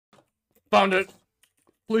Found it.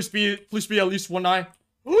 Please be at least one eye.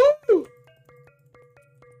 Woo!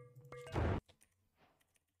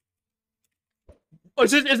 Oh,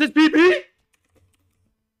 is this PP?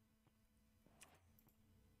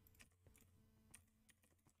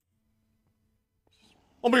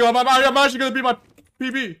 Oh my god, I'm actually gonna be my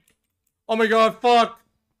PP. Oh my god, fuck.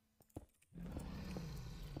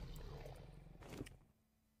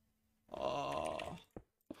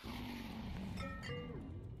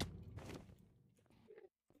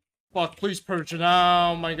 Fuck, please purge it.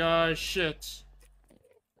 Oh my god, shit.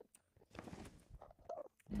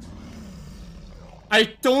 I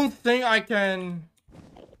don't think I can.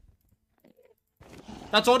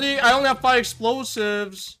 I only have 5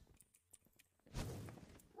 explosives.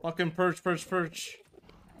 Fucking purge.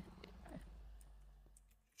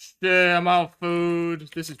 Shit, I'm out of food.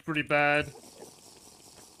 This is pretty bad.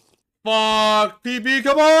 Fuck, PB,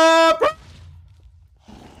 come on!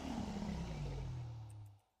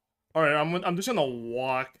 Alright, I'm just gonna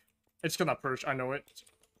walk. It's gonna purge, I know it.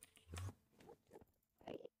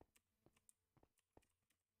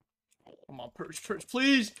 Come on, purge,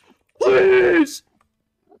 please! Please!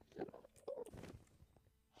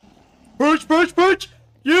 Purge!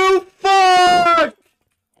 You fuck!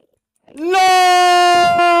 No!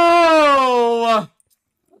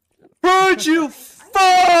 Purge, you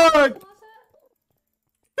fuck! What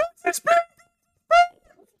the fuck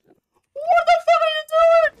are you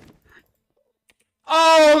doing?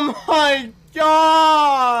 Oh my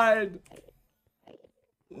god!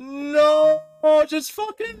 No! Just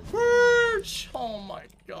fucking purge! Oh my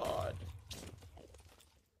god.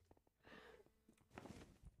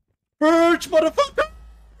 Purge, motherfucker!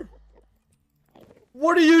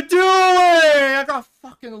 What are you doing? I got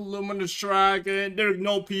fucking Luminous Dragon. There's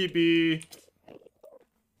no PB.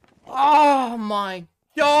 Oh my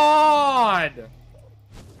god!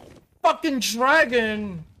 Fucking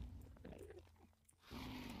dragon!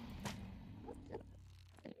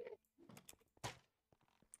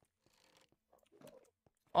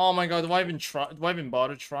 Oh my god, do I even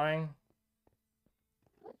bother trying?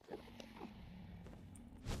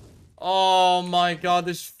 Oh my god,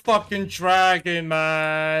 this fucking dragon,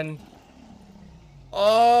 man.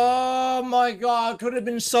 Oh my god, could have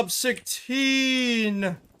been sub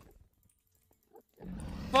 16.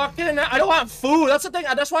 Fucking, I don't have food. That's the thing.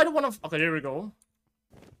 That's why I don't want to. Okay, there we go.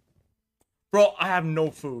 Bro, I have no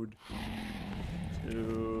food.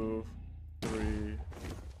 2, 3.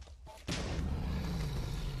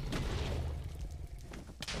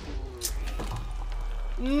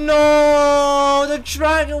 No, the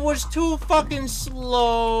dragon was too fucking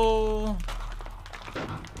slow.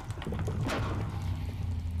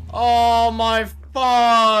 Oh my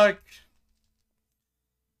fuck.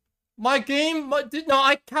 My game, no,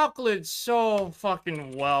 I calculated so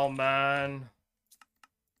fucking well, man.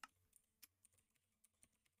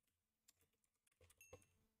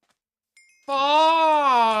 Fuck.